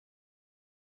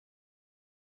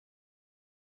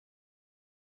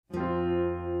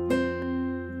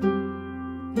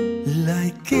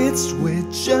Like kids, we're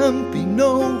jumping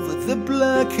over the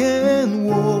blackened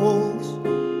walls.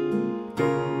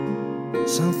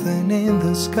 Something in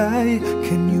the sky,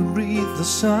 can you read the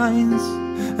signs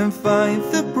and find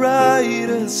the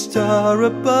brightest star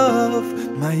above?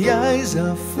 My eyes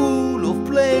are full of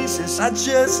places I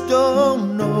just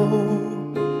don't know.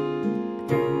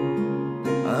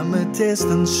 I'm a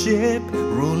distant ship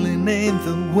rolling in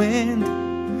the wind,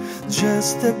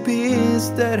 just a piece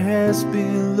that has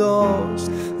been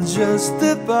lost, just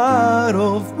a part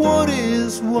of what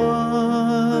is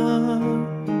won.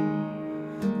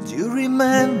 Do you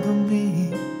remember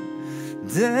me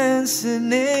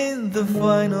dancing in the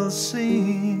final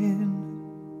scene?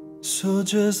 So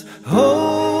just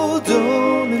hold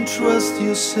on and trust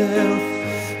yourself.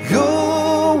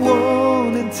 Go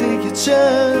on and take your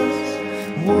chance,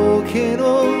 walking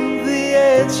on the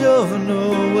edge of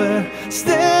nowhere,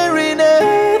 staring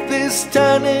at this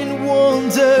stunning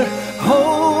wonder.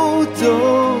 Hold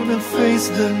on and face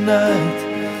the night.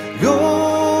 Go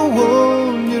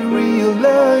on, you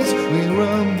realize we're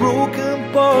unbroken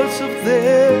parts of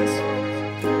this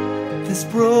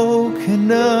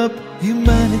broken up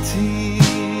humanity.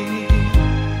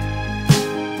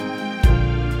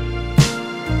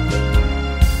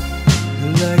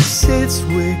 Like seeds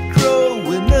we're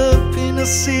growing up in a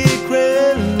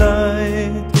secret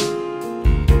light.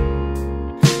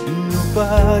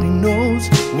 Nobody knows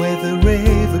where the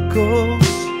river goes.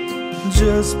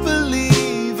 Just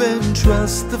believe and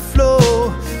trust the flow.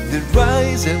 The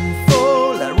rise and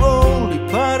fall are only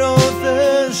part of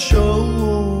the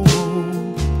show.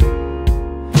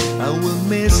 I will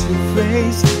miss your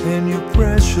face and your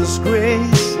precious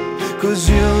grace, 'cause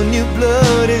your new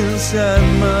blood inside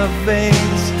my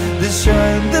veins, the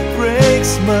shine that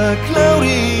breaks my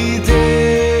cloudy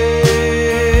days.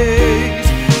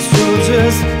 So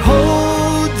just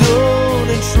hold on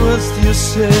and trust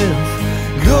yourself.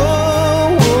 Go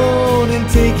on and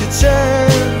take your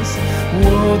chance,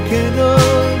 walking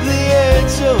on the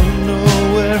edge of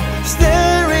nowhere,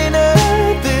 staring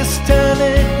at this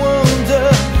stunning wonder.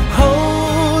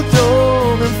 Hold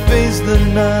on and face the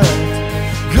night.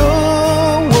 Go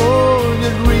on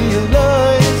and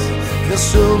realize there's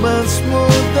so much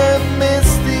more that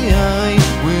meets the eye.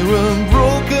 We're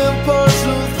unbroken parts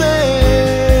of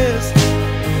this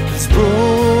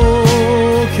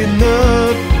broken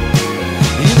up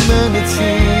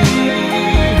humanity.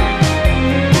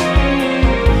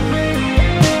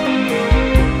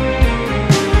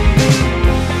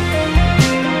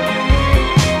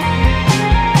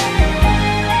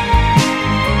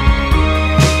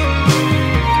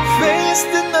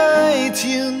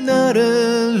 You're not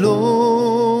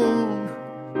alone,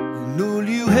 and all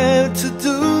you have to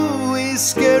do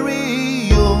is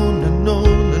carry on and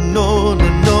on and on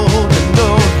and on and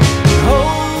on.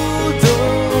 Hold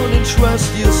on and trust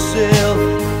yourself.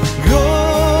 Go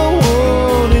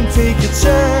on and take a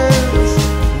chance,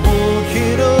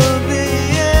 walking on the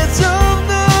edge of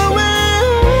nowhere.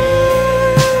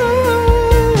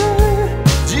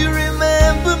 Do you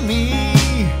remember me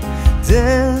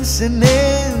dancing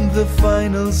in the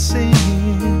final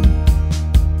scene?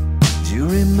 Do you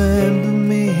remember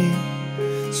me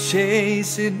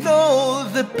chasing all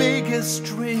the biggest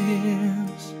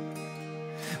dreams?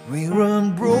 We're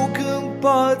unbroken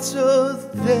parts of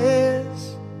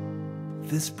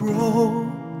this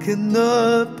broken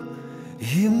up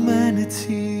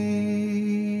humanity.